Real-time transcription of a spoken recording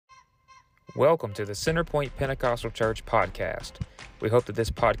Welcome to the Centerpoint Pentecostal Church podcast. We hope that this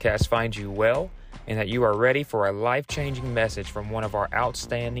podcast finds you well and that you are ready for a life-changing message from one of our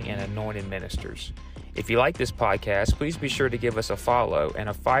outstanding and anointed ministers. If you like this podcast, please be sure to give us a follow and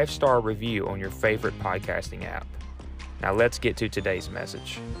a 5-star review on your favorite podcasting app. Now let's get to today's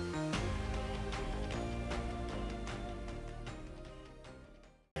message.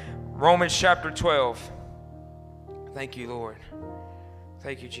 Romans chapter 12. Thank you, Lord.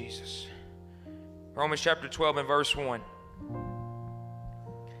 Thank you, Jesus. Romans chapter 12 and verse 1.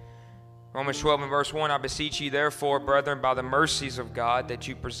 Romans 12 and verse 1, I beseech you therefore, brethren, by the mercies of God, that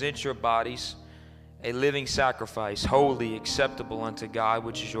you present your bodies a living sacrifice, holy, acceptable unto God,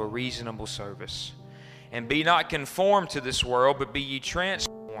 which is your reasonable service. And be not conformed to this world, but be ye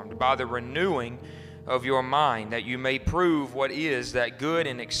transformed by the renewing of your mind, that you may prove what is that good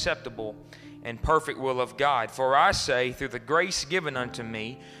and acceptable and perfect will of God. For I say, through the grace given unto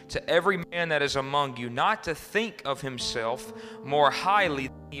me, to every man that is among you, not to think of himself more highly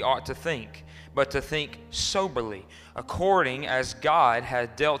than he ought to think, but to think soberly, according as God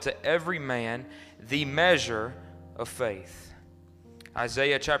hath dealt to every man the measure of faith.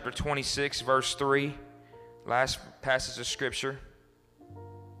 Isaiah chapter 26, verse 3, last passage of Scripture.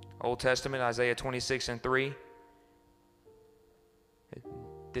 Old Testament, Isaiah 26 and 3.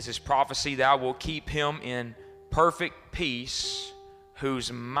 This is prophecy, thou wilt keep him in perfect peace,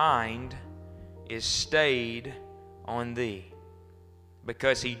 whose mind is stayed on thee,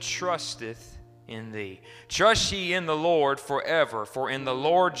 because he trusteth in thee. Trust ye in the Lord forever, for in the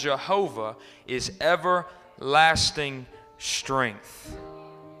Lord Jehovah is everlasting strength.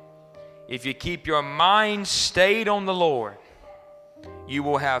 If you keep your mind stayed on the Lord, you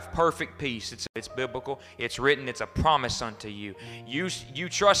will have perfect peace. It's biblical. It's written. It's a promise unto you. You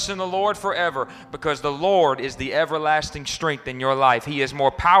trust in the Lord forever, because the Lord is the everlasting strength in your life. He is more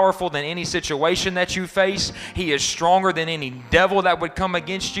powerful than any situation that you face. He is stronger than any devil that would come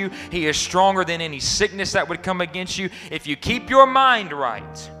against you. He is stronger than any sickness that would come against you. If you keep your mind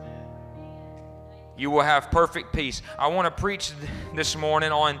right, you will have perfect peace. I want to preach this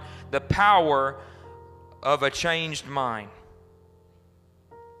morning on the power of a changed mind.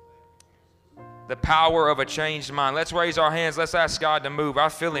 The power of a changed mind. Let's raise our hands. Let's ask God to move. I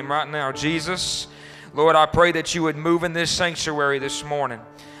feel Him right now. Jesus, Lord, I pray that you would move in this sanctuary this morning.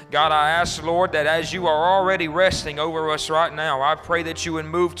 God, I ask, Lord, that as you are already resting over us right now, I pray that you would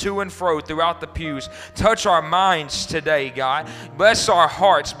move to and fro throughout the pews. Touch our minds today, God. Bless our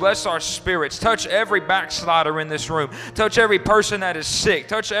hearts. Bless our spirits. Touch every backslider in this room. Touch every person that is sick.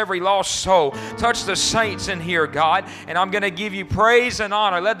 Touch every lost soul. Touch the saints in here, God. And I'm going to give you praise and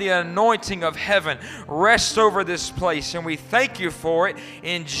honor. Let the anointing of heaven rest over this place. And we thank you for it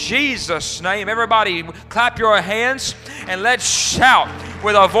in Jesus' name. Everybody clap your hands and let's shout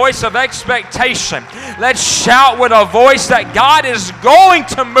with a voice of expectation. Let's shout with a voice that God is going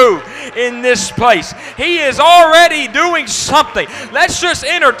to move in this place. He is already doing something. Let's just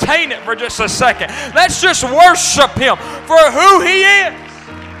entertain it for just a second. Let's just worship Him for who He is.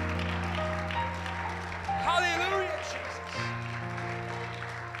 Hallelujah,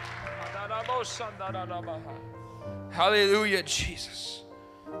 Jesus. Hallelujah, Jesus.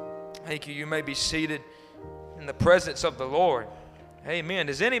 Thank you. You may be seated in the presence of the Lord. Amen.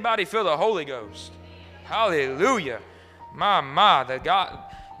 Does anybody feel the Holy Ghost? Hallelujah. That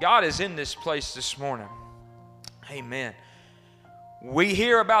God is in this place this morning. Amen. We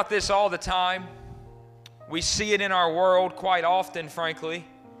hear about this all the time. We see it in our world quite often, frankly.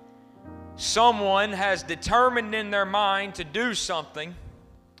 Someone has determined in their mind to do something,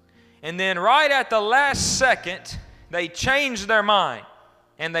 and then right at the last second, they change their mind,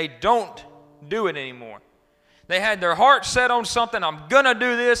 and they don't do it anymore. They had their heart set on something. I'm going to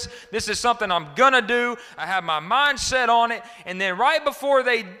do this. This is something I'm going to do. I have my mind set on it. And then right before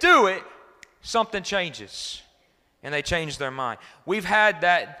they do it, something changes. And they change their mind. We've had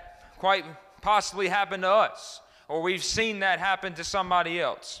that quite possibly happen to us. Or we've seen that happen to somebody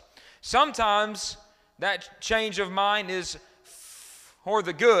else. Sometimes that change of mind is for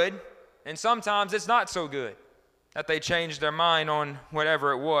the good. And sometimes it's not so good that they changed their mind on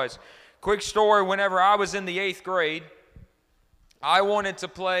whatever it was. Quick story, whenever I was in the 8th grade, I wanted to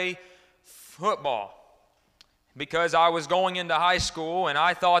play football because I was going into high school, and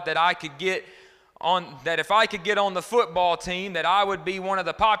I thought that if I could get on the football team, that I would be one of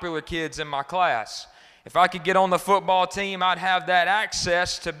the popular kids in my class. If I could get on the football team, I'd have that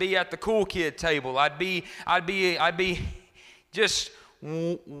access to be at the cool kid table. I'd be just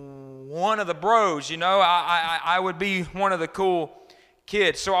one of the bros, you know. I would be one of the cool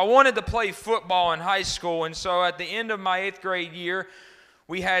kids. So I wanted to play football in high school, and so at the end of my 8th grade year,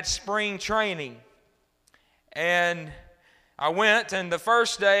 we had spring training. And I went, and the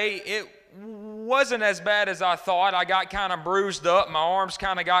first day, it wasn't as bad as I thought. I got kind of bruised up. My arms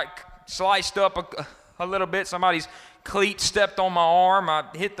kind of got sliced up a little bit. Somebody's cleat stepped on my arm. I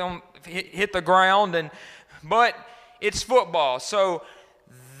hit the ground, but it's football, so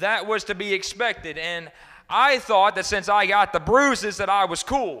that was to be expected. And I thought that since I got the bruises that I was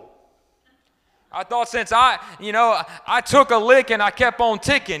cool. I thought since I took a lick and I kept on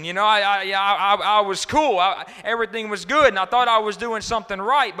ticking, I was cool. Everything was good, and I thought I was doing something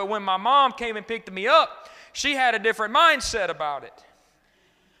right. But when my mom came and picked me up, she had a different mindset about it.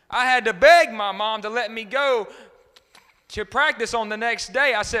 I had to beg my mom to let me go to practice on the next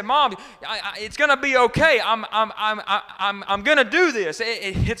day. I said, Mom, it's going to be okay. I'm going to do this.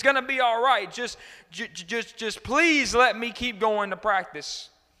 It's going to be all right. Just please let me keep going to practice.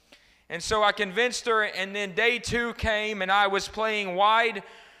 And so I convinced her, and then day 2 came, and I was playing wide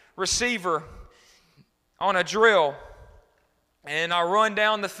receiver on a drill. And I run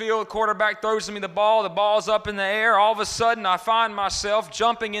down the field, quarterback throws me the ball's up in the air. All of a sudden, I find myself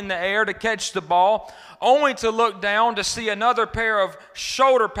jumping in the air to catch the ball, only to look down to see another pair of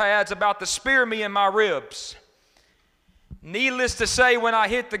shoulder pads about to spear me in my ribs. Needless to say, when I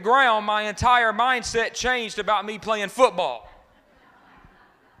hit the ground, my entire mindset changed about me playing football.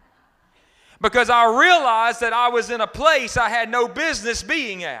 Because I realized that I was in a place I had no business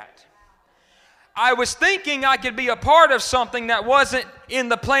being at. I was thinking I could be a part of something that wasn't in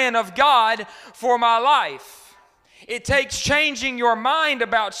the plan of God for my life. It takes changing your mind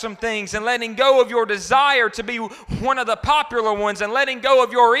about some things and letting go of your desire to be one of the popular ones, and letting go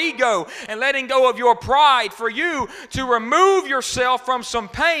of your ego and letting go of your pride for you to remove yourself from some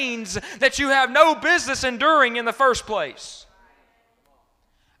pains that you have no business enduring in the first place.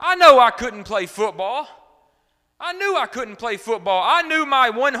 I know I couldn't play football. I knew I couldn't play football. I knew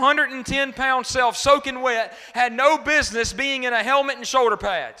my 110-pound self soaking wet had no business being in a helmet and shoulder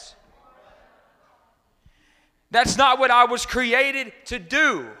pads. That's not what I was created to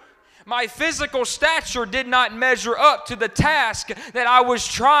do. My physical stature did not measure up to the task that I was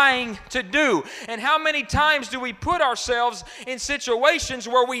trying to do. And how many times do we put ourselves in situations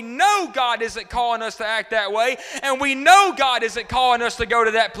where we know God isn't calling us to act that way, and we know God isn't calling us to go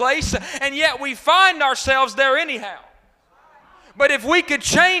to that place, and yet we find ourselves there anyhow? But if we could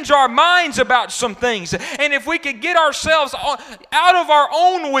change our minds about some things, and if we could get ourselves out of our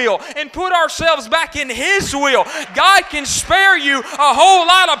own will and put ourselves back in His will, God can spare you a whole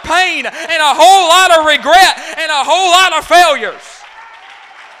lot of pain and a whole lot of regret and a whole lot of failures.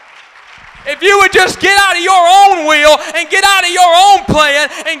 If you would just get out of your own will and get out of your own plan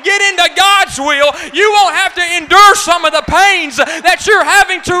and get into God's will, you won't have to endure some of the pains that you're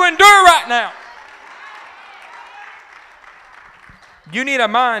having to endure right now. You need a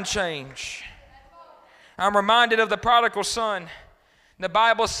mind change. I'm reminded of the prodigal son. The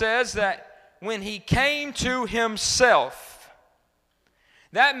Bible says that when he came to himself,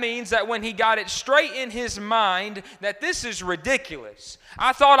 that means that when he got it straight in his mind that this is ridiculous.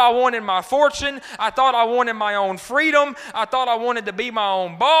 I thought I wanted my fortune. I thought I wanted my own freedom. I thought I wanted to be my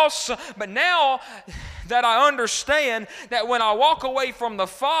own boss. But now that I understand that when I walk away from the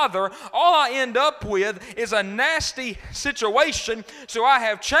Father, all I end up with is a nasty situation. So I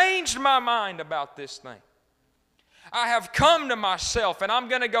have changed my mind about this thing. I have come to myself, and I'm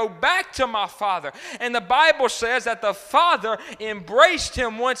going to go back to my Father. And the Bible says that the Father embraced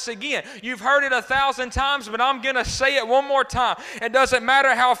him once again. You've heard it 1,000 times, but I'm going to say it one more time. It doesn't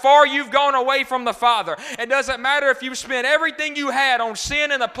matter how far you've gone away from the Father. It doesn't matter if you've spent everything you had on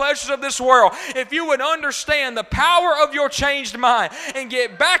sin and the pleasures of this world. If you would understand the power of your changed mind and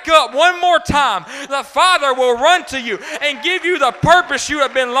get back up one more time, the Father will run to you and give you the purpose you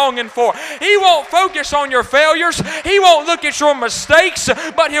have been longing for. He won't focus on your failures. He won't look at your mistakes,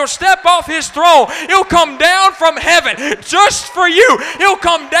 but He'll step off His throne. He'll come down from heaven just for you. He'll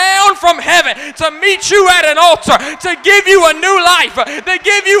come down from heaven to meet you at an altar, to give you a new life, to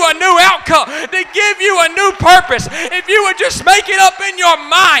give you a new outcome, to give you a new purpose. If you would just make it up in your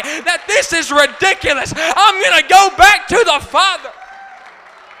mind that this is ridiculous, I'm going to go back to the Father.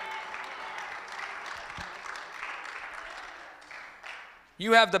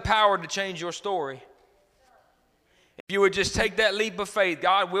 You have the power to change your story. If you would just take that leap of faith,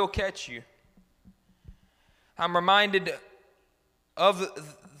 God will catch you. I'm reminded of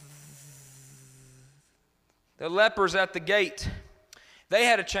the lepers at the gate. They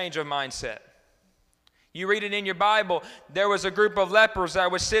had a change of mindset. You read it in your Bible. There was a group of lepers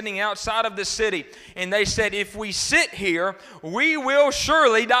that was sitting outside of the city, and they said, if we sit here, we will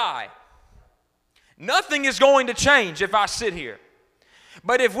surely die. Nothing is going to change if I sit here.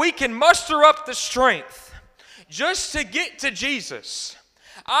 But if we can muster up the strength just to get to Jesus,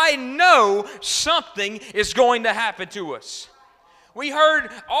 I know something is going to happen to us. We heard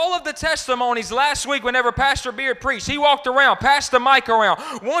all of the testimonies last week whenever Pastor Beard preached. He walked around, passed the mic around.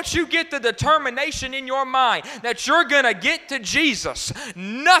 Once you get the determination in your mind that you're going to get to Jesus,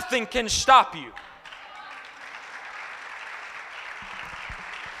 nothing can stop you.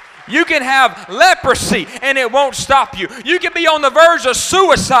 You can have leprosy and it won't stop you. You can be on the verge of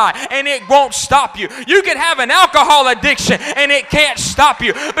suicide and it won't stop you. You can have an alcohol addiction and it can't stop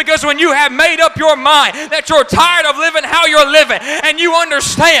you. Because when you have made up your mind that you're tired of living how you're living, and you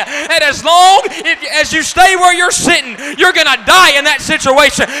understand that as long as you stay where you're sitting, you're going to die in that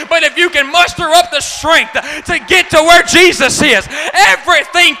situation. But if you can muster up the strength to get to where Jesus is,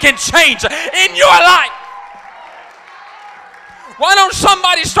 everything can change in your life. Why don't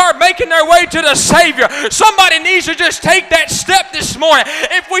somebody start making their way to the Savior? Somebody needs to just take that step this morning.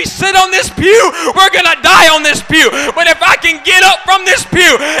 If we sit on this pew, we're going to die on this pew. But if I can get up from this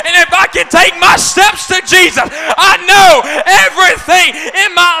pew, and if I can take my steps to Jesus, I know everything in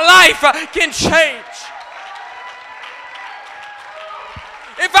my life can change.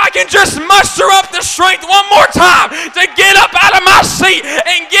 If I can just muster up the strength one more time to get up out of my seat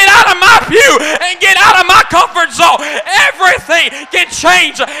and get out of my pew and get out of my comfort zone, everything can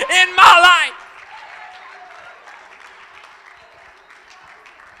change in my life.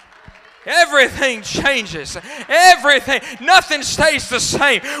 Everything changes. Everything. Nothing stays the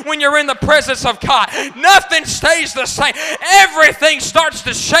same when you're in the presence of God. Nothing stays the same. Everything starts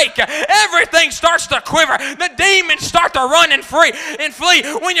to shake. Everything starts to quiver. The demons start to run and flee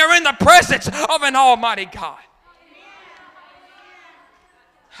when you're in the presence of an almighty God.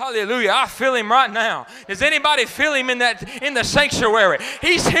 Hallelujah. I feel him right now. Does anybody feel him in the sanctuary?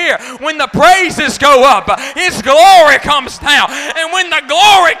 He's here. When the praises go up, his glory comes down. And when the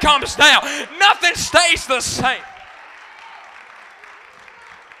glory comes down, nothing stays the same.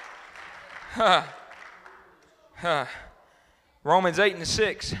 Romans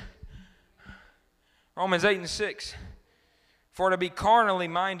 8:6. Romans 8:6. For to be carnally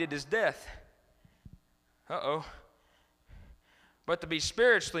minded is death. But to be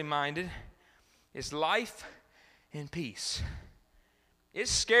spiritually minded is life and peace.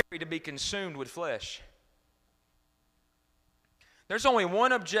 It's scary to be consumed with flesh. There's only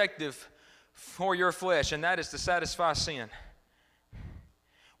one objective for your flesh, and that is to satisfy sin.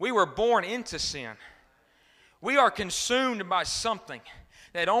 We were born into sin. We are consumed by something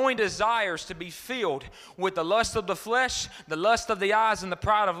that only desires to be filled with the lust of the flesh, the lust of the eyes, and the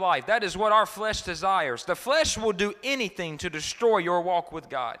pride of life. That is what our flesh desires. The flesh will do anything to destroy your walk with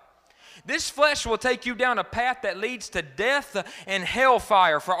God. This flesh will take you down a path that leads to death and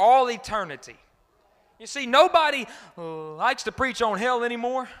hellfire for all eternity. You see, nobody likes to preach on hell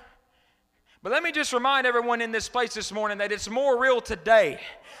anymore. But let me just remind everyone in this place this morning that it's more real today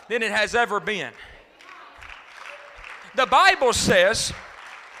than it has ever been. The Bible says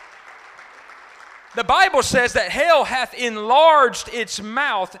that hell hath enlarged its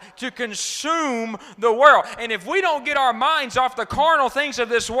mouth to consume the world. And if we don't get our minds off the carnal things of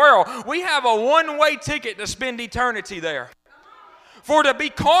this world, we have a one-way ticket to spend eternity there. For to be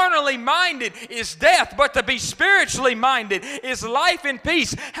carnally minded is death, but to be spiritually minded is life and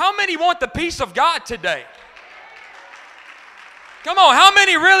peace. How many want the peace of God today? Come on, how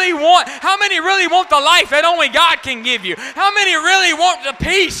many really want the life that only God can give you? How many really want the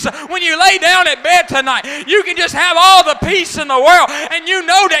peace when you lay down at bed tonight? You can just have all the peace in the world, and you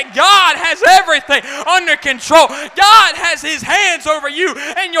know that God has everything under control. God has his hands over you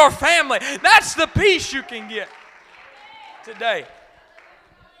and your family. That's the peace you can get today.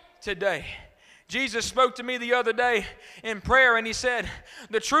 Jesus spoke to me the other day in prayer, and he said,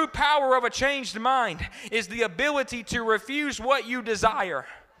 the true power of a changed mind is the ability to refuse what you desire.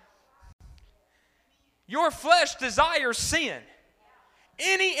 Your flesh desires sin.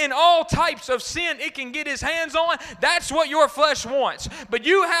 Any and all types of sin it can get his hands on, that's what your flesh wants. But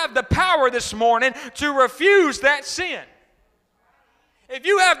you have the power this morning to refuse that sin. If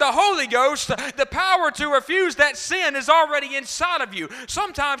you have the Holy Ghost, the power to refuse that sin is already inside of you.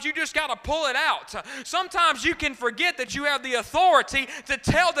 Sometimes you just got to pull it out. Sometimes you can forget that you have the authority to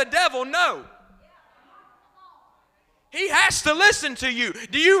tell the devil no. He has to listen to you.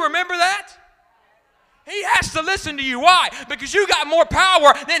 Do you remember that? He has to listen to you. Why? Because you got more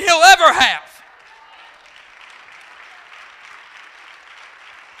power than he'll ever have.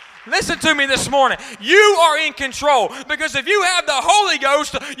 Listen to me this morning. You are in control, because if you have the Holy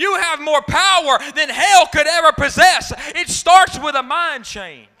Ghost, you have more power than hell could ever possess. It starts with a mind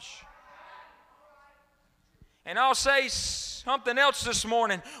change. And I'll say something else this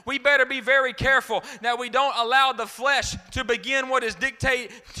morning. We better be very careful that we don't allow the flesh to begin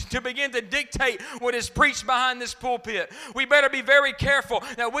to dictate what is preached behind this pulpit. We better be very careful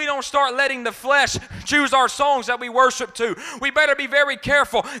that we don't start letting the flesh choose our songs that we worship to. We better be very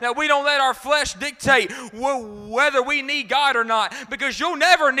careful that we don't let our flesh dictate whether we need God or not, because you'll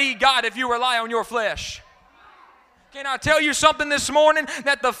never need God if you rely on your flesh. Can I tell you something this morning?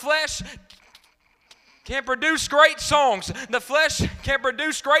 That the flesh can produce great songs. The flesh can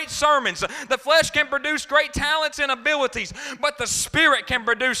produce great sermons. The flesh can produce great talents and abilities. But the Spirit can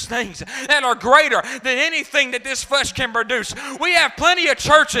produce things that are greater than anything that this flesh can produce. We have plenty of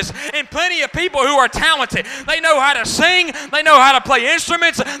churches and plenty of people who are talented. They know how to sing. They know how to play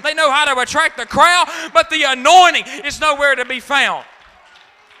instruments. They know how to attract the crowd. But the anointing is nowhere to be found.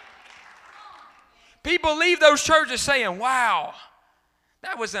 People leave those churches saying, wow,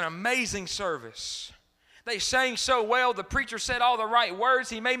 that was an amazing service. They sang so well. The preacher said all the right words.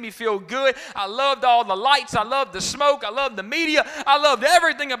 He made me feel good. I loved all the lights. I loved the smoke. I loved the media. I loved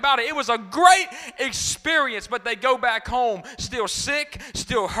everything about it. It was a great experience. But they go back home still sick,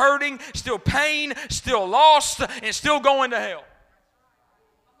 still hurting, still pain, still lost, and still going to hell.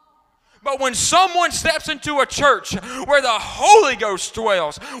 But when someone steps into a church where the Holy Ghost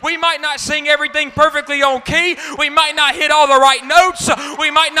dwells, we might not sing everything perfectly on key. We might not hit all the right notes.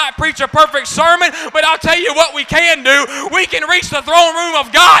 We might not preach a perfect sermon. But I'll tell you what we can do. We can reach the throne room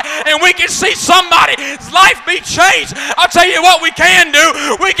of God and we can see somebody's life be changed. I'll tell you what we can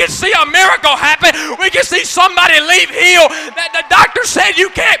do. We can see a miracle happen. We can see somebody leave healed that the doctor said you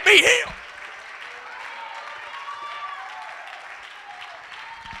can't be healed.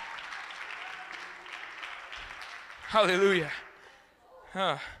 Hallelujah.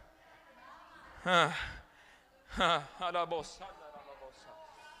 I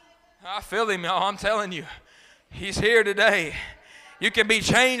feel him, y'all. I'm telling you. He's here today. You can be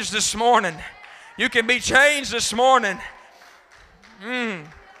changed this morning. You can be changed this morning.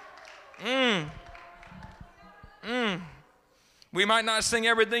 We might not sing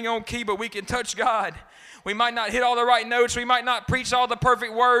everything on key, but we can touch God. We might not hit all the right notes. We might not preach all the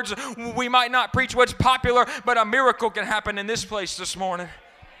perfect words. We might not preach what's popular, but a miracle can happen in this place this morning.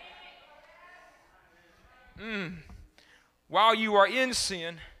 While you are in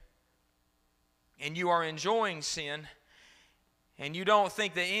sin and you are enjoying sin and you don't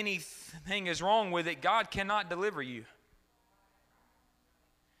think that anything is wrong with it, God cannot deliver you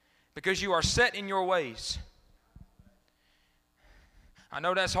because you are set in your ways. I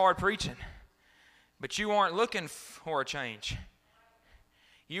know that's hard preaching. But you aren't looking for a change.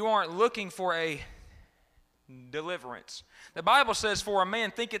 You aren't looking for a deliverance. The Bible says, for a man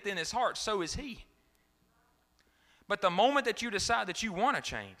thinketh in his heart, so is he. But the moment that you decide that you want to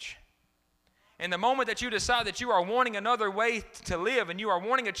change, and the moment that you decide that you are wanting another way to live and you are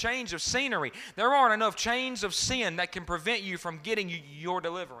wanting a change of scenery, there aren't enough chains of sin that can prevent you from getting your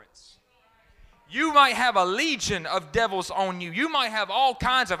deliverance. You might have a legion of devils on you. You might have all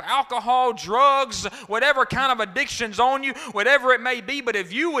kinds of alcohol, drugs, whatever kind of addictions on you, whatever it may be. But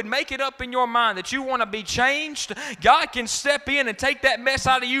if you would make it up in your mind that you want to be changed, God can step in and take that mess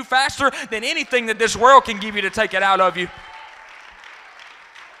out of you faster than anything that this world can give you to take it out of you.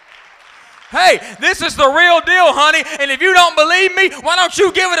 Hey, this is the real deal, honey. And if you don't believe me, why don't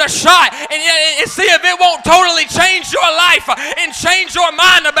you give it a shot and see if it won't totally change your life and change your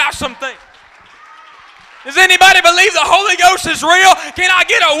mind about something. Does anybody believe the Holy Ghost is real? Can I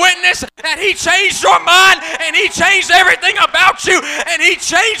get a witness that He changed your mind and He changed everything about you and He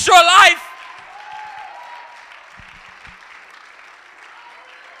changed your life?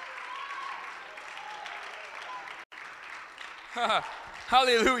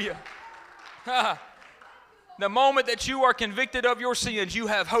 Hallelujah. The moment that you are convicted of your sins, you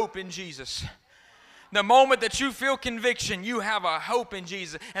have hope in Jesus. The moment that you feel conviction, you have a hope in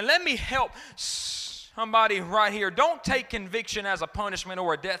Jesus. And let me help somebody right here. Don't take conviction as a punishment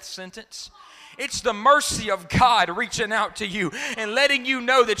or a death sentence. It's the mercy of God reaching out to you and letting you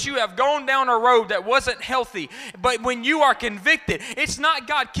know that you have gone down a road that wasn't healthy. But when you are convicted, it's not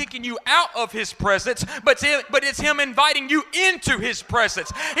God kicking you out of His presence, but it's Him inviting you into His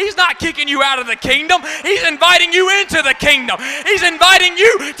presence. He's not kicking you out of the kingdom. He's inviting you into the kingdom. He's inviting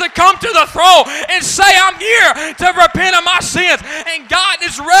you to come to the throne and say, I'm here to repent of my sins. And God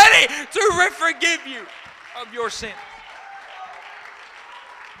is ready to forgive you of your sins.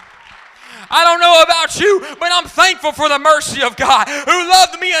 I don't know about you, but I'm thankful for the mercy of God who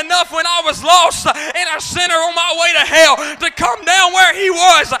loved me enough when I was lost and a sinner on my way to hell to come down where He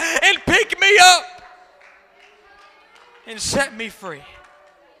was and pick me up and set me free.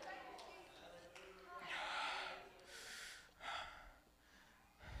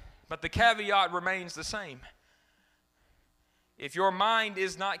 But the caveat remains the same. If your mind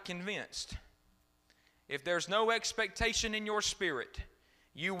is not convinced, if there's no expectation in your spirit,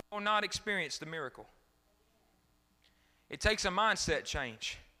 you will not experience the miracle. It takes a mindset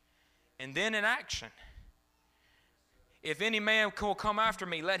change and then an action. If any man will come after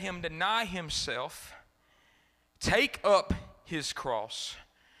me, let him deny himself, take up his cross,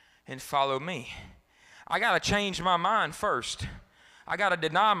 and follow me. I got to change my mind first. I got to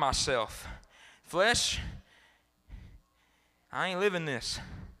deny myself. Flesh, I ain't living this.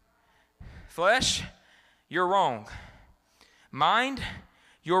 Flesh, you're wrong. Mind,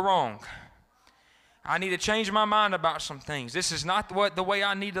 you're wrong. I need to change my mind about some things. This is not the way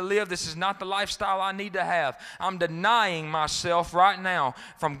I need to live. This is not the lifestyle I need to have. I'm denying myself right now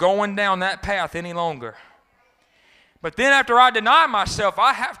from going down that path any longer. But then after I deny myself,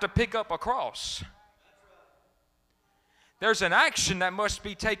 I have to pick up a cross. There's an action that must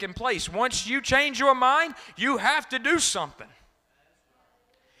be taking place. Once you change your mind, you have to do something.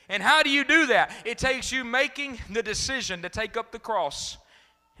 And how do you do that? It takes you making the decision to take up the cross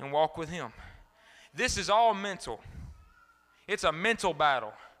and walk with Him. This is all mental. It's a mental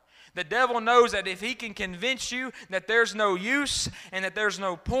battle. The devil knows that if he can convince you that there's no use and that there's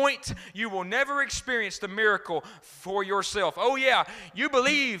no point, you will never experience the miracle for yourself. Oh yeah, you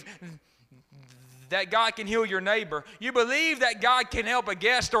believe that God can heal your neighbor. You believe that God can help a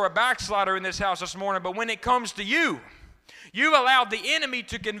guest or a backslider in this house this morning, but when it comes to you, you've allowed the enemy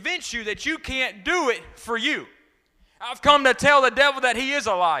to convince you that you can't do it for you. I've come to tell the devil that he is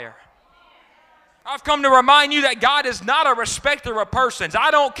a liar. I've come to remind you that God is not a respecter of persons.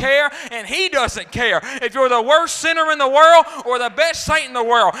 I don't care, and He doesn't care. If you're the worst sinner in the world or the best saint in the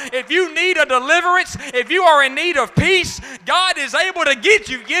world, if you need a deliverance, if you are in need of peace, God is able to give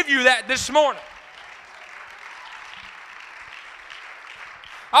you that this morning.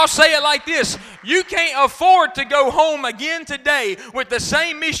 I'll say it like this. You can't afford to go home again today with the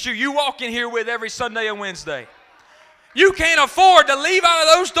same issue you walk in here with every Sunday and Wednesday. You can't afford to leave out of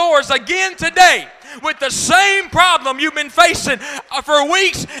those doors again today with the same problem you've been facing for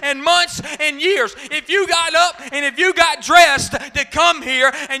weeks and months and years. If you got up and if you got dressed to come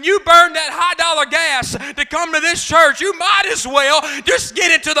here and you burned that high dollar gas to come to this church, you might as well just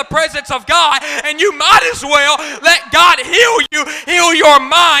get into the presence of God, and you might as well let God heal you, heal your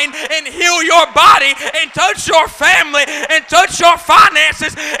mind and heal your body and touch your family and touch your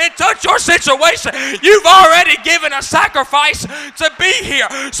finances and touch your situation. You've already given a sacrifice to be here,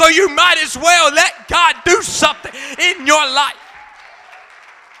 so you might as well let God do something in your life.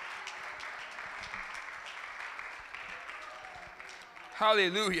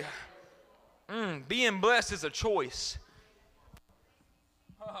 Hallelujah. Being blessed is a choice.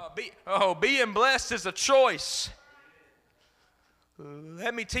 Being blessed is a choice.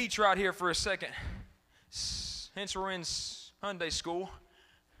 Let me teach right here for a second. Since we're in Sunday school,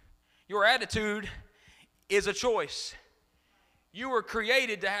 your attitude is a choice. You were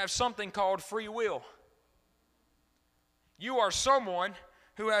created to have something called free will. You are someone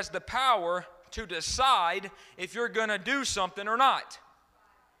who has the power to decide if you're going to do something or not.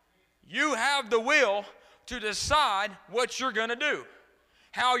 You have the will to decide what you're going to do.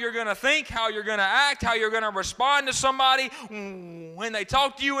 How you're going to think, how you're going to act, how you're going to respond to somebody when they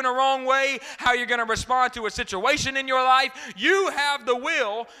talk to you in the wrong way, how you're going to respond to a situation in your life. You have the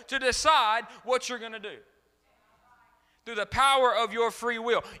will to decide what you're going to do. Through the power of your free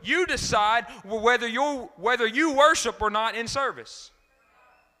will. You decide whether you worship or not in service.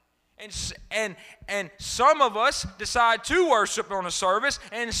 And some of us decide to worship on a service,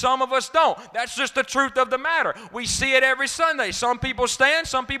 and some of us don't. That's just the truth of the matter. We see it every Sunday. Some people stand,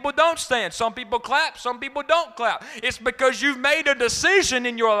 some people don't stand. Some people clap, some people don't clap. It's because you've made a decision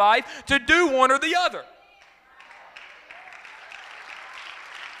in your life to do one or the other.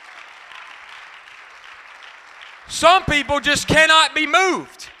 Some people just cannot be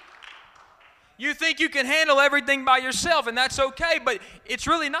moved. You think you can handle everything by yourself, and that's okay, but it's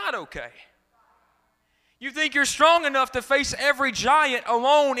really not okay. You think you're strong enough to face every giant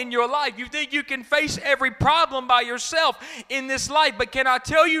alone in your life. You think you can face every problem by yourself in this life, but can I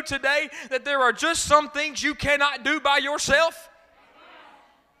tell you today that there are just some things you cannot do by yourself?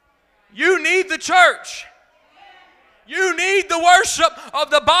 You need the church. You need the worship of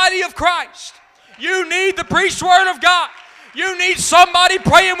the body of Christ. You need the preached word of God. You need somebody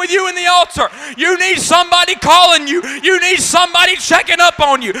praying with you in the altar. You need somebody calling you. You need somebody checking up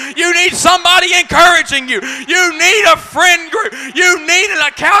on you. You need somebody encouraging you. You need a friend group. You need an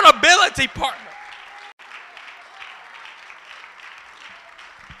accountability partner.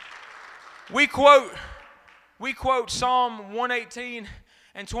 We quote Psalm 118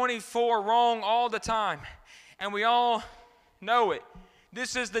 and 24 wrong all the time. And we all know it.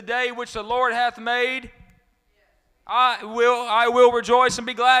 This is the day which the Lord hath made. I will rejoice and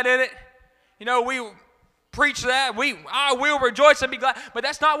be glad in it. You know, we preach that. I will rejoice and be glad. But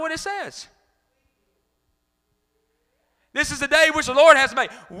that's not what it says. This is the day which the Lord has made.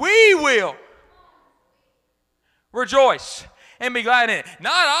 We will rejoice and be glad in it.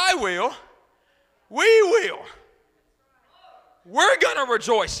 Not I will. We will. We're going to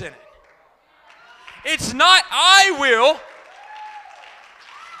rejoice in it. It's not I will.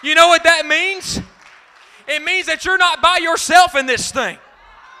 You know what that means? It means that you're not by yourself in this thing.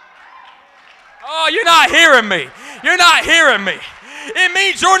 Oh, you're not hearing me. You're not hearing me. It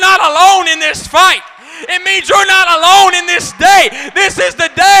means you're not alone in this fight. It means you're not alone in this day. This is the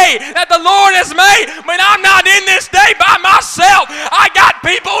day that the Lord has made, but I'm not in this day by myself. I got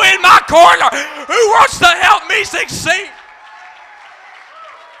people in my corner who wants to help me succeed.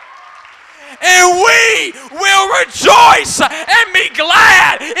 And we will rejoice and be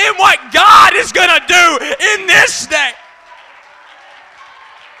glad in what God is going to do in this day.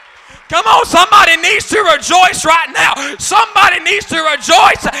 Come on, somebody needs to rejoice right now. Somebody needs to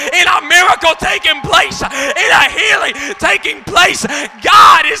rejoice in a miracle taking place, in a healing taking place.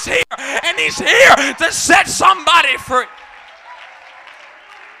 God is here, and He's here to set somebody free.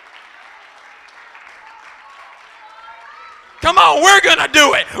 Come on, we're going to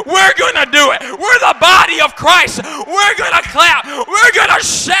do it. We're going to do it. We're the body of Christ. We're going to clap. We're going to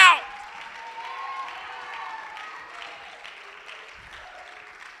shout.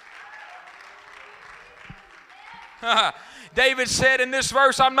 David said in this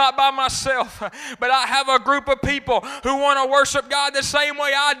verse, I'm not by myself, but I have a group of people who want to worship God the same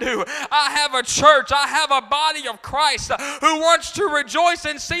way I do. I have a church. I have a body of Christ who wants to rejoice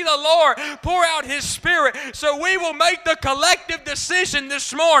and see the Lord pour out His Spirit. So we will make the collective decision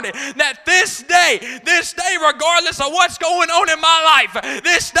this morning that this day, regardless of what's going on in my life,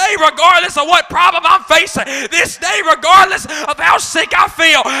 this day, regardless of what problem I'm facing, this day, regardless of how sick I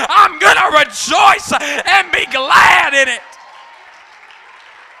feel, I'm going to rejoice and be glad in it.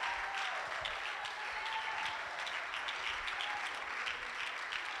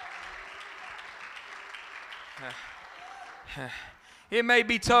 It may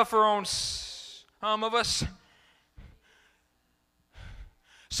be tougher on some of us.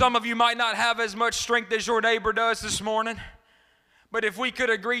 Some of you might not have as much strength as your neighbor does this morning. But if we could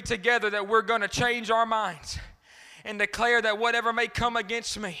agree together that we're going to change our minds and declare that whatever may come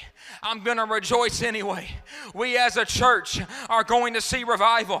against me, I'm going to rejoice anyway. We as a church are going to see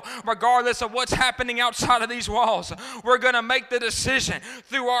revival regardless of what's happening outside of these walls. We're going to make the decision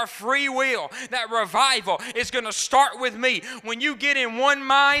through our free will that revival is going to start with me. When you get in one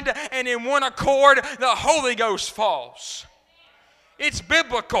mind and in one accord, the Holy Ghost falls. It's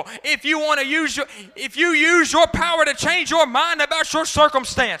biblical. If you use your power to change your mind about your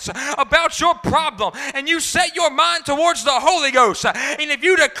circumstance, about your problem, and you set your mind towards the Holy Ghost, and if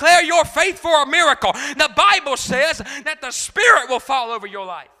you declare your faith for a miracle, the Bible says that the Spirit will fall over your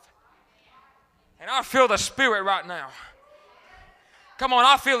life. And I feel the Spirit right now. Come on,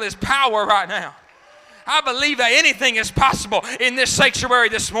 I feel His power right now. I believe that anything is possible in this sanctuary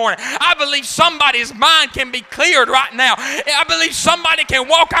this morning. I believe somebody's mind can be cleared right now. I believe somebody can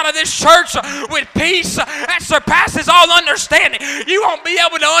walk out of this church with peace that surpasses all understanding. You won't be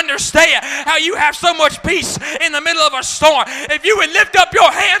able to understand how you have so much peace in the middle of a storm. If you would lift up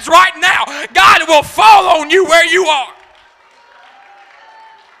your hands right now, God will fall on you where you are.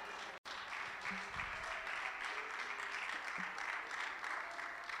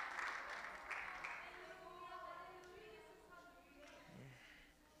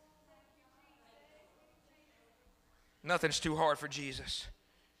 Nothing's too hard for Jesus.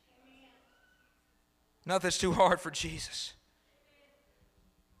 Nothing's too hard for Jesus.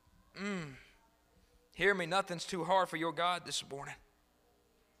 Hear me, nothing's too hard for your God this morning.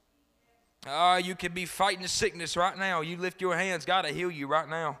 You could be fighting sickness right now. You lift your hands, God will heal you right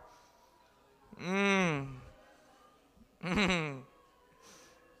now.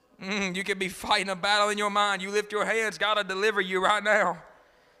 You could be fighting a battle in your mind. You lift your hands, God will deliver you right now.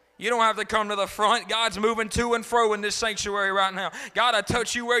 You don't have to come to the front. God's moving to and fro in this sanctuary right now. God will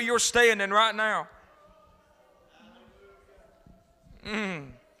touch you where you're standing right now.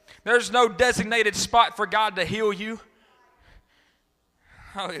 There's no designated spot for God to heal you.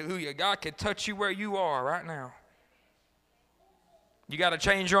 Hallelujah. God can touch you where you are right now. You got to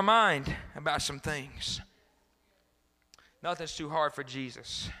change your mind about some things. Nothing's too hard for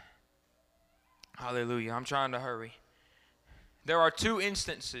Jesus. Hallelujah. I'm trying to hurry. There are two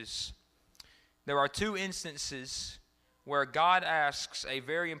instances where God asks a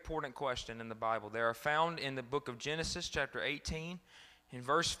very important question in the Bible. They are found in the book of Genesis, chapter 18, in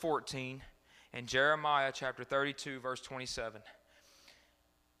verse 14, and Jeremiah, chapter 32, verse 27.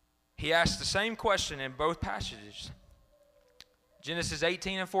 He asks the same question in both passages. Genesis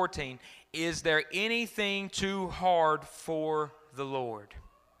 18 and 14, is there anything too hard for the Lord?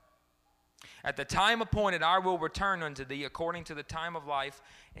 At the time appointed I will return unto thee according to the time of life,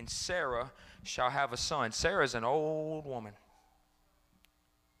 and Sarah shall have a son. Sarah's an old woman.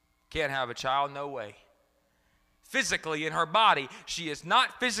 Can't have a child, no way. Physically, in her body, she is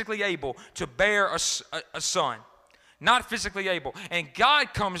not physically able to bear a son. Not physically able. And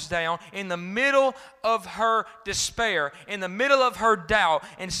God comes down in the middle of her despair, in the middle of her doubt,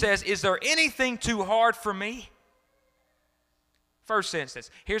 and says, is there anything too hard for me? First instance.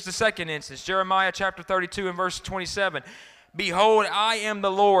 Here's the second instance. Jeremiah chapter 32 and verse 27. Behold, I am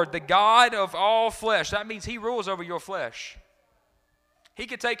the Lord, the God of all flesh. That means He rules over your flesh. He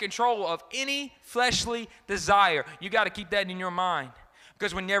can take control of any fleshly desire. You got to keep that in your mind.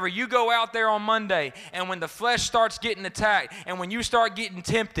 Because whenever you go out there on Monday, and when the flesh starts getting attacked, and when you start getting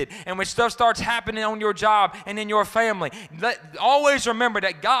tempted, and when stuff starts happening on your job and in your family, always remember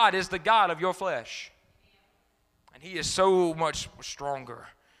that God is the God of your flesh. And He is so much stronger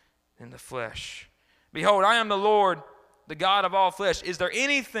than the flesh. Behold, I am the Lord, the God of all flesh. Is there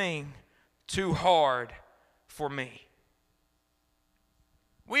anything too hard for me?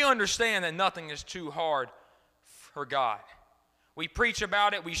 We understand that nothing is too hard for God. We preach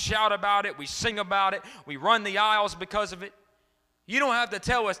about it, we shout about it, we sing about it, we run the aisles because of it. You don't have to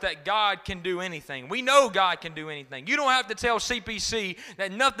tell us that God can do anything. We know God can do anything. You don't have to tell CPC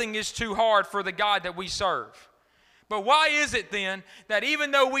that nothing is too hard for the God that we serve. But why is it then that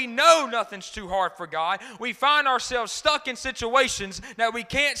even though we know nothing's too hard for God, we find ourselves stuck in situations that we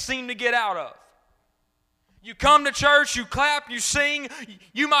can't seem to get out of? You come to church, you clap, you sing,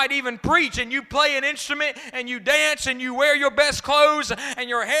 you might even preach, and you play an instrument, and you dance, and you wear your best clothes, and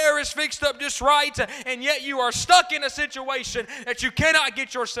your hair is fixed up just right, and yet you are stuck in a situation that you cannot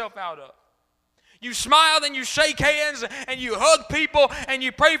get yourself out of. You smile and you shake hands, and you hug people, and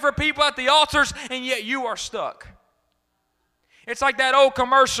you pray for people at the altars, and yet you are stuck. It's like that old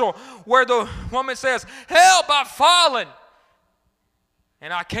commercial where the woman says, "Help, I've fallen,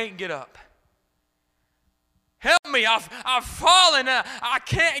 and I can't get up. Help me, I've fallen, I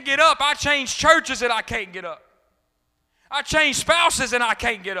can't get up. I changed churches and I can't get up. I changed spouses and I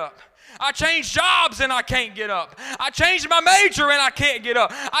can't get up. I changed jobs and I can't get up. I changed my major and I can't get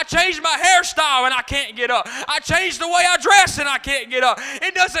up. I changed my hairstyle and I can't get up. I changed the way I dress and I can't get up.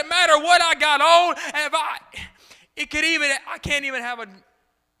 It doesn't matter what I got on. I can't even have a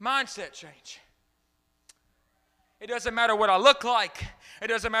mindset change. It doesn't matter what I look like. It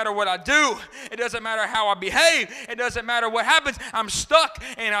doesn't matter what I do. It doesn't matter how I behave. It doesn't matter what happens. I'm stuck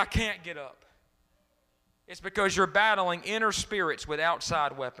and I can't get up. It's because you're battling inner spirits with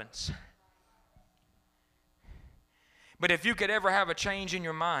outside weapons. But if you could ever have a change in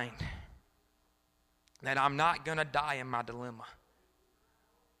your mind that I'm not going to die in my dilemma.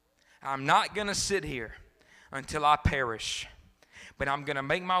 I'm not going to sit here until I perish. But I'm going to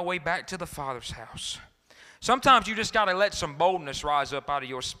make my way back to the Father's house. Sometimes you just got to let some boldness rise up out of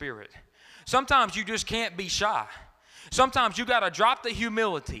your spirit. Sometimes you just can't be shy. Sometimes you got to drop the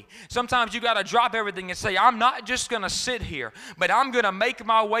humility. Sometimes you got to drop everything and say, I'm not just going to sit here, but I'm going to make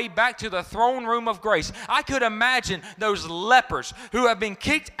my way back to the throne room of grace. I could imagine those lepers who have been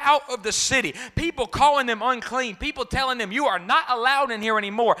kicked out of the city, people calling them unclean, people telling them you are not allowed in here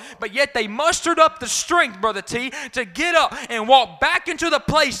anymore, but yet they mustered up the strength, Brother T, to get up and walk back into the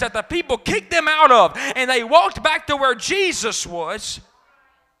place that the people kicked them out of, and they walked back to where Jesus was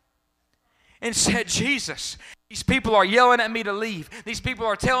and said, Jesus, these people are yelling at me to leave. These people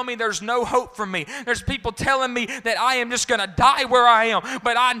are telling me there's no hope for me. There's people telling me that I am just going to die where I am.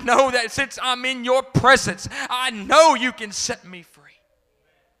 But I know that since I'm in your presence, I know you can set me free.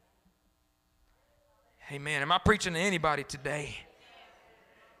 Amen. Am I preaching to anybody today?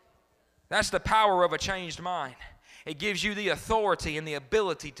 That's the power of a changed mind. It gives you the authority and the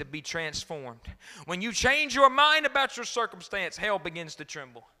ability to be transformed. When you change your mind about your circumstance, hell begins to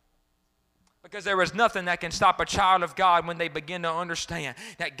tremble. Because there is nothing that can stop a child of God when they begin to understand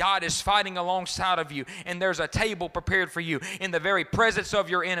that God is fighting alongside of you and there's a table prepared for you in the very presence of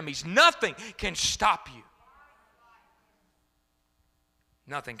your enemies. Nothing can stop you.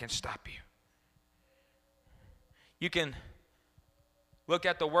 Nothing can stop you. You can look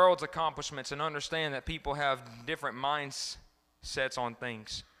at the world's accomplishments and understand that people have different mindsets on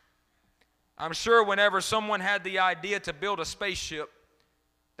things. I'm sure whenever someone had the idea to build a spaceship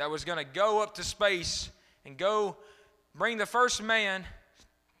that was going to go up to space and go bring the first man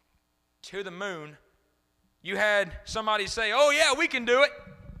to the moon, you had somebody say, oh yeah, we can do it.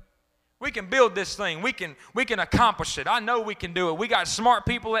 We can build this thing. We can accomplish it. I know we can do it. We got smart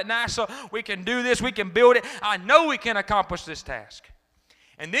people at NASA. We can do this. We can build it. I know we can accomplish this task.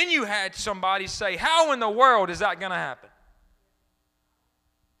 And then you had somebody say, how in the world is that going to happen?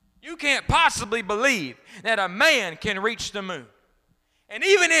 You can't possibly believe that a man can reach the moon. And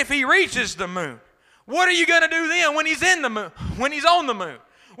even if he reaches the moon, what are you going to do then when he's in the moon, when he's on the moon?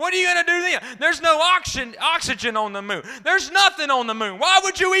 What are you going to do then? There's no oxygen on the moon. There's nothing on the moon. Why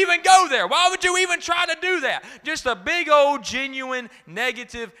would you even go there? Why would you even try to do that? Just a big old genuine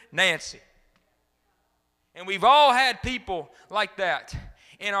negative Nancy. And we've all had people like that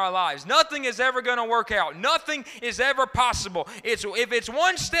in our lives. Nothing is ever going to work out. Nothing is ever possible. If it's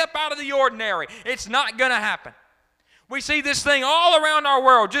one step out of the ordinary, it's not going to happen. We see this thing all around our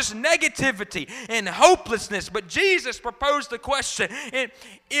world, just negativity and hopelessness. But Jesus proposed the question,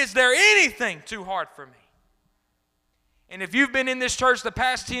 is there anything too hard for me? And if you've been in this church the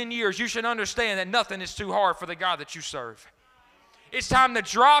past 10 years, you should understand that nothing is too hard for the God that you serve. It's time to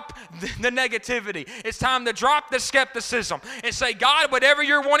drop the negativity. It's time to drop the skepticism and say, God, whatever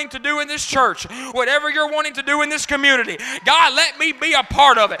you're wanting to do in this church, whatever you're wanting to do in this community, God, let me be a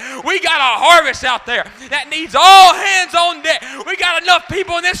part of it. We got a harvest out there that needs all hands on deck. We got enough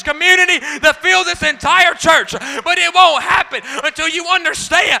people in this community to fill this entire church, but it won't happen until you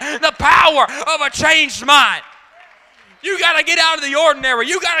understand the power of a changed mind. You got to get out of the ordinary.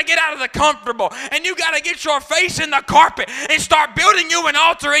 You got to get out of the comfortable. And you got to get your face in the carpet and start building you an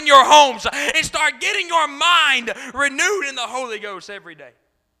altar in your homes and start getting your mind renewed in the Holy Ghost every day.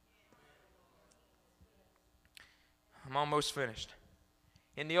 I'm almost finished.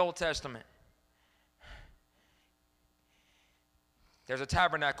 In the Old Testament, there's a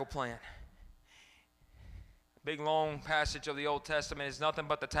tabernacle plan. Big long passage of the Old Testament is nothing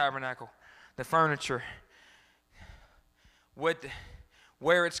but the tabernacle, the furniture. Where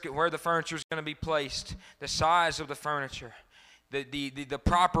the furniture is going to be placed, the size of the furniture, the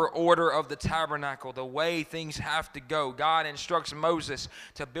proper order of the tabernacle, the way things have to go. God instructs Moses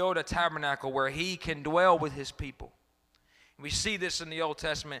to build a tabernacle where he can dwell with his people. We see this in the Old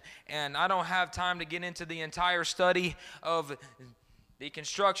Testament, and I don't have time to get into the entire study of the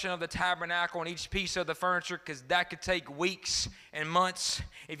construction of the tabernacle and each piece of the furniture, because that could take weeks and months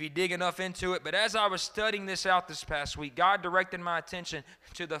if you dig enough into it. But as I was studying this out this past week, God directed my attention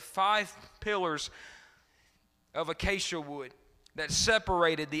to the 5 pillars of acacia wood that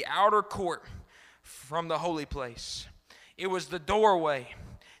separated the outer court from the holy place. It was the doorway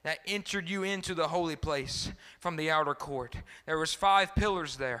that entered you into the holy place from the outer court. There was 5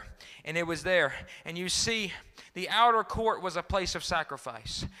 pillars there, and it was there. And you see, the outer court was a place of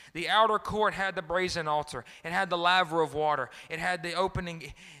sacrifice. The outer court had the brazen altar. It had the laver of water. It had the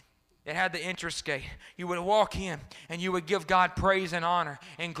opening. It had the entrance gate. You would walk in and you would give God praise and honor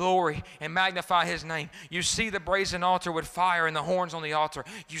and glory and magnify his name. You see the brazen altar with fire and the horns on the altar.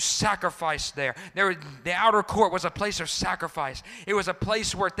 You sacrificed there. The outer court was a place of sacrifice. It was a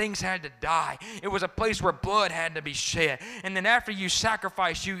place where things had to die. It was a place where blood had to be shed. And then after you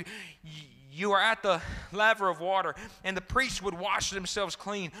sacrificed, you are at the laver of water, and the priests would wash themselves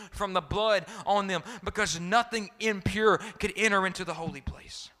clean from the blood on them, because nothing impure could enter into the holy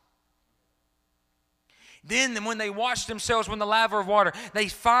place. Then when they wash themselves in the laver of water, they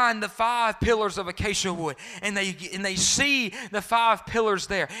find the 5 pillars of acacia wood, and they see the 5 pillars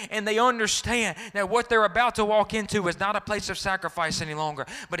there, and they understand that what they're about to walk into is not a place of sacrifice any longer,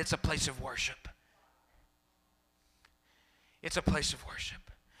 but it's a place of worship. It's a place of worship.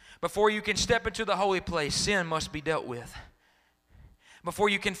 Before you can step into the holy place, sin must be dealt with. Before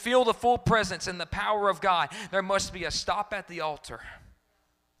you can feel the full presence and the power of God, there must be a stop at the altar.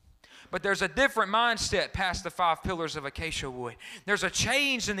 But there's a different mindset past the 5 pillars of acacia wood. There's a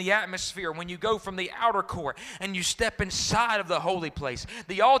change in the atmosphere when you go from the outer court and you step inside of the holy place.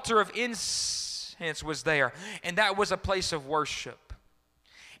 The altar of incense was there, and that was a place of worship.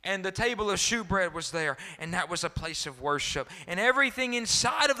 And the table of shewbread was there, and that was a place of worship. And everything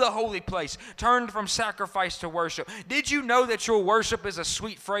inside of the holy place turned from sacrifice to worship. Did you know that your worship is a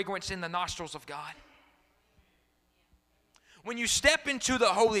sweet fragrance in the nostrils of God? When you step into the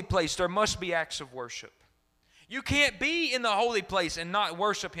holy place, there must be acts of worship. You can't be in the holy place and not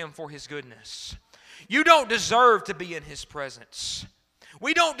worship him for his goodness. You don't deserve to be in his presence.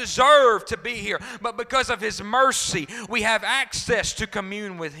 We don't deserve to be here, but because of His mercy, we have access to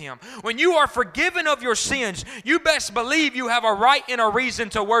commune with Him. When you are forgiven of your sins, you best believe you have a right and a reason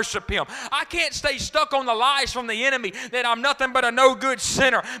to worship Him. I can't stay stuck on the lies from the enemy that I'm nothing but a no good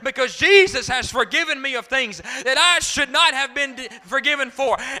sinner, because Jesus has forgiven me of things that I should not have been forgiven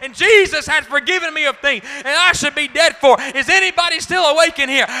for. And Jesus has forgiven me of things that I should be dead for. Is anybody still awake in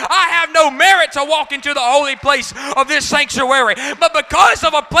here? I have no merit to walk into the holy place of this sanctuary, but because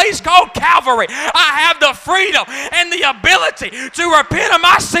of a place called Calvary, I have the freedom and the ability to repent of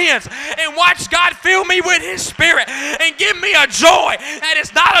my sins and watch God fill me with His Spirit and give me a joy that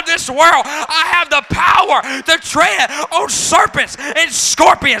is not of this world. I have the power to tread on serpents and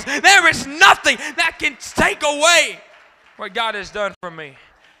scorpions. There is nothing that can take away what God has done for me.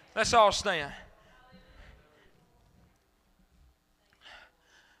 Let's all stand.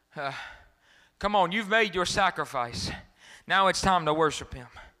 Come on, you've made your sacrifice. Now it's time to worship Him.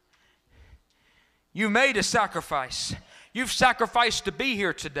 You made a sacrifice. You've sacrificed to be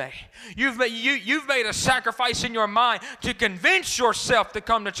here today. You've made a sacrifice in your mind to convince yourself to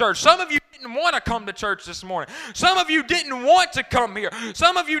come to church. Some of you didn't want to come to church this morning. Some of you didn't want to come here.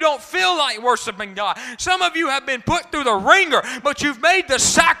 Some of you don't feel like worshiping God. Some of you have been put through the ringer, but you've made the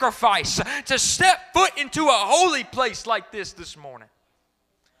sacrifice to step foot into a holy place like this morning.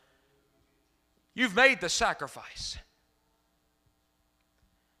 You've made the sacrifice.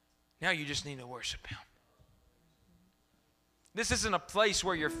 Now you just need to worship Him. This isn't a place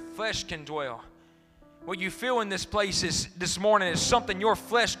where your flesh can dwell. What you feel in this place this morning is something your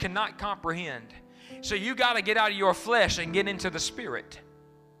flesh cannot comprehend. So you got to get out of your flesh and get into the Spirit.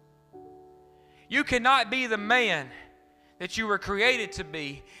 You cannot be the man that you were created to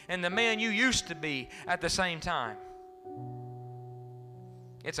be and the man you used to be at the same time.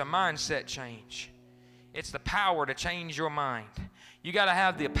 It's a mindset change. It's the power to change your mind. You got to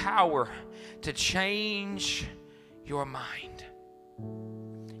have the power to change your mind.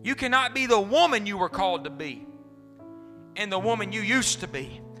 You cannot be the woman you were called to be and the woman you used to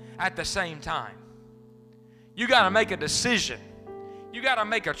be at the same time. You got to make a decision. You got to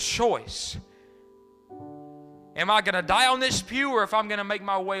make a choice. Am I going to die on this pew, or if I'm going to make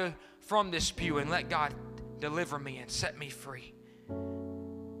my way from this pew and let God deliver me and set me free?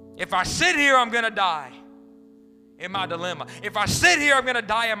 If I sit here, I'm going to die in my dilemma. If I sit here, I'm going to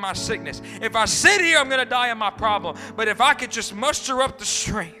die in my sickness. If I sit here, I'm going to die in my problem. But if I could just muster up the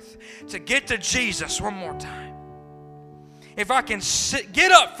strength to get to Jesus one more time, if I can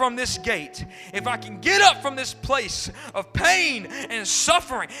get up from this gate, if I can get up from this place of pain and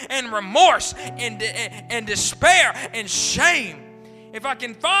suffering and remorse and despair and shame, if I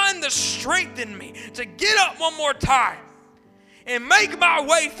can find the strength in me to get up one more time and make my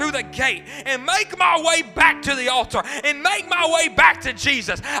way through the gate and make my way back to the altar and make my way back to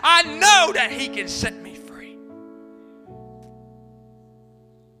Jesus, I know that He can set me free.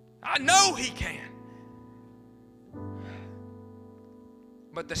 I know He can.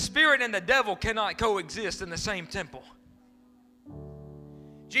 But the Spirit and the devil cannot coexist in the same temple.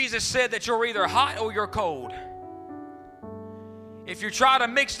 Jesus said that you're either hot or you're cold. If you try to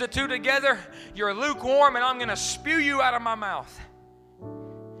mix the two together, you're lukewarm, and I'm going to spew you out of my mouth.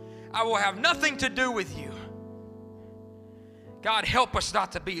 I will have nothing to do with you. God, help us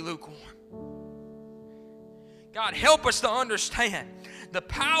not to be lukewarm. God, help us to understand the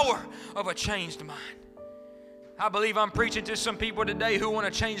power of a changed mind. I believe I'm preaching to some people today who want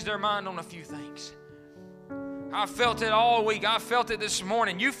to change their mind on a few things. I felt it all week. I felt it this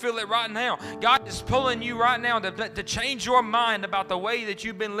morning. You feel it right now. God is pulling you right now to change your mind about the way that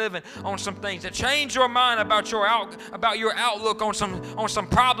you've been living on some things. To change your mind about your outlook on some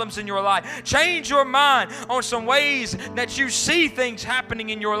problems in your life. Change your mind on some ways that you see things happening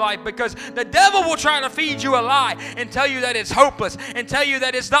in your life, because the devil will try to feed you a lie and tell you that it's hopeless and tell you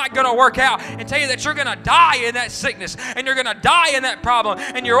that it's not going to work out and tell you that you're going to die in that sickness and you're going to die in that problem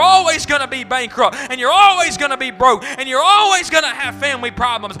and you're always going to be bankrupt and you're always going to be broke, and you're always going to have family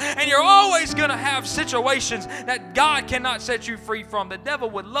problems, and you're always going to have situations that God cannot set you free from. The devil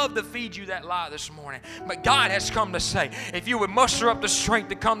would love to feed you that lie this morning, but God has come to say, if you would muster up the strength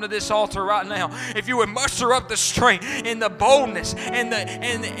to come to this altar right now, if you would muster up the strength and the boldness and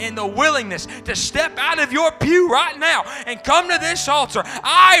the willingness to step out of your pew right now and come to this altar,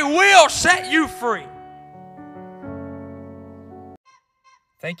 I will set you free.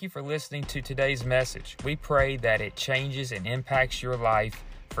 Thank you for listening to today's message. We pray that it changes and impacts your life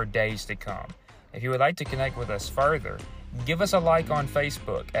for days to come. If you would like to connect with us further, give us a like on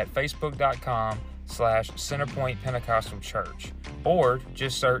Facebook at facebook.com/Centerpoint Pentecostal Church, or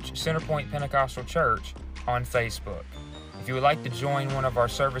just search Centerpoint Pentecostal Church on Facebook. If you would like to join one of our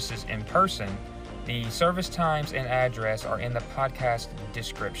services in person, the service times and address are in the podcast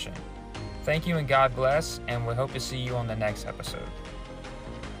description. Thank you and God bless, and we hope to see you on the next episode.